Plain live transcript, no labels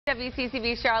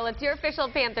WCCB Charlotte's your official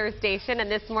Panthers station,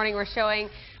 and this morning we're showing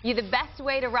you the best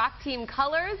way to rock team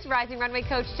colors. Rising Runway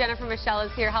coach Jennifer Michelle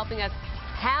is here helping us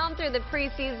pound through the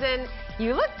preseason.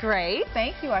 You look great.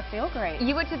 Thank you. I feel great.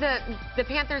 You went to the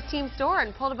Panthers team store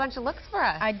and pulled a bunch of looks for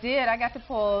us. I did. I got to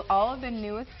pull all of the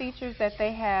newest features that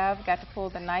they have. Got to pull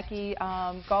the Nike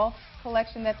golf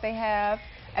collection that they have,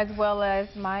 as well as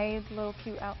my little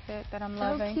cute outfit that I'm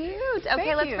loving. So cute.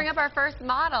 Okay, let's bring up our first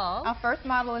model. Our first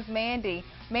model is Mandy.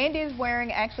 Mandy is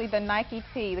wearing actually the Nike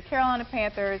tee. The Carolina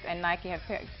Panthers and Nike have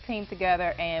teamed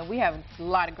together, and we have a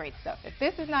lot of great stuff. If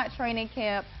this is not training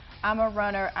camp, I'm a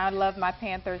runner. I love my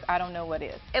Panthers. I don't know what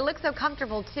is. It looks so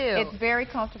comfortable, too. It's very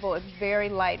comfortable. It's very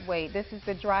lightweight. This is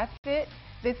the dry fit.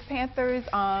 This Panthers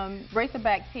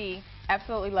racerback tee.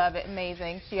 Absolutely love it.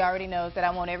 Amazing. She already knows that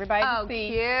I want everybody to see.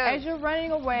 Cute. As you're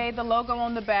running away, the logo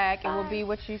on the back, it will be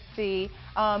what you see.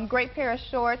 Great pair of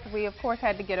shorts. We, of course,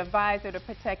 had to get a visor to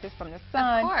protect us from the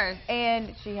sun. Of course.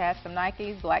 And she has some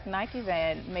Nikes, black Nikes,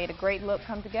 and made a great look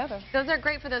come together. Those are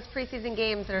great for those preseason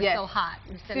games that are still hot.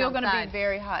 Still going to be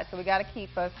very hot, so we got to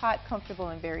keep us hot, comfortable,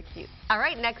 and very cute. All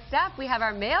right, next up, we have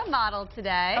our male model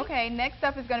today. Okay, next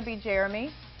up is going to be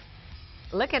Jeremy.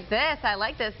 Look at this. I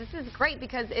like this. This is great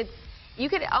because you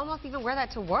could almost even wear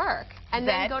that to work and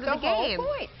then go to the game.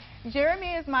 Whole point.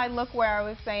 Jeremy is my look where I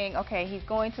was saying, okay, he's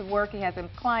going to work, he has a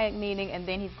client meeting, and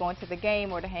then he's going to the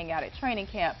game or to hang out at training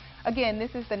camp. Again,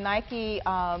 this is the Nike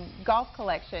golf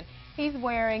collection. He's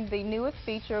wearing the newest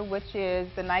feature, which is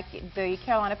the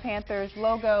Carolina Panthers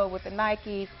logo with the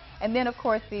Nikes, and then of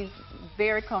course these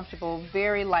very comfortable,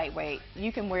 very lightweight.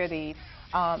 You can wear these.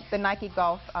 The Nike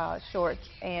golf shorts,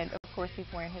 and of course he's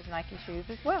wearing his Nike shoes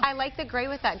as well. I like the gray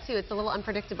with that too. It's a little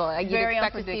unpredictable. You'd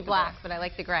expect to see black, but I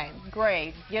like the gray.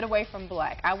 Gray. Get away from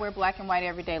black. I wear black and white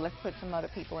every day. Let's put some other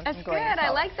people in some gray. That's good.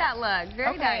 I like that look.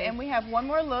 Very nice. Okay, and we have one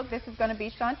more look. This is going to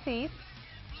be Shantice.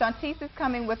 Shantice is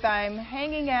coming with I'm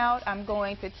hanging out, I'm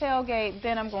going to tailgate,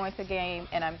 then I'm going to game,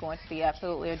 and I'm going to be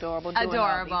absolutely adorable doing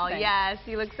Adorable, all these things. Yes.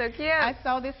 You look so cute. I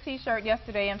saw this t-shirt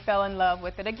yesterday and fell in love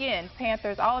with it. Again,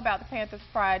 Panthers, all about the Panthers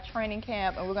Pride training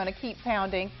camp, and we're going to keep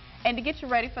pounding. And to get you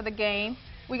ready for the game,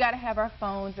 we got to have our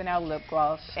phones and our lip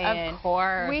gloss. And of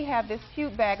course. We have this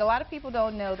cute bag. A lot of people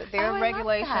don't know that there are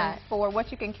regulations for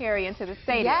what you can carry into the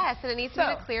stadium. Yes, and it needs to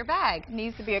be a clear bag. It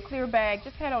needs to be a clear bag.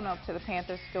 Just head on up to the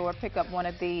Panthers store, pick up one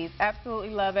of these.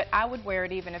 Absolutely love it. I would wear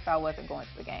it even if I wasn't going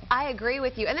to the game. I agree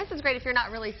with you. And this is great if you're not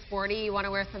really sporty. You want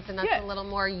to wear something that's a little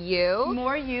more you.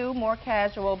 More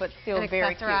casual, but still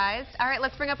very cute. All right,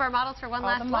 let's bring up our models for one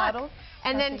last look.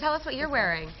 And then tell us what you're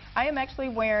wearing. I am actually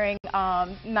wearing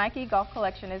Nike golf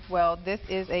collection as well. This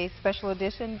is a special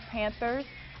edition Panthers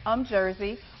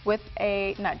jersey with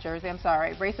a,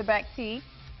 racerback tee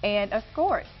and a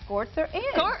skort. Skorts are in.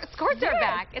 Skorts are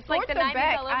back. It's like the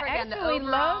 90s all over again. I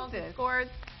love this. Skorts.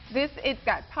 It's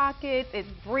got pockets, it's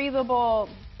breathable,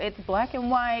 it's black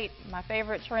and white, my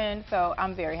favorite trend, so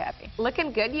I'm very happy.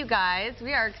 Looking good, you guys.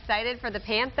 We are excited for the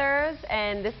Panthers,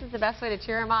 and this is the best way to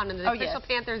cheer them on in the official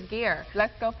Panthers gear.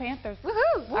 Let's go Panthers.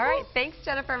 Woohoo! All right, thanks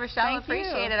Jennifer Michelle.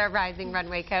 Appreciate it, our Rising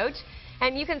Runway coach.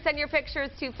 And you can send your pictures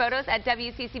to photos at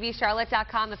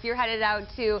WCCBCharlotte.com. If you're headed out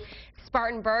to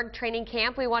Spartanburg training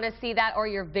camp, we want to see that, or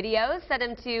your videos. Send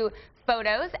them to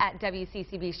photos at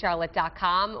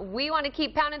WCCBCharlotte.com. We want to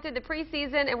keep pounding through the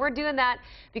preseason, and we're doing that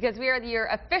because we are your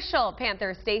official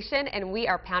Panthers station, and we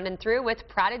are pounding through with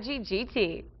Prodigy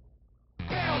GT.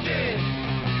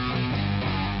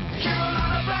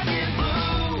 Carolina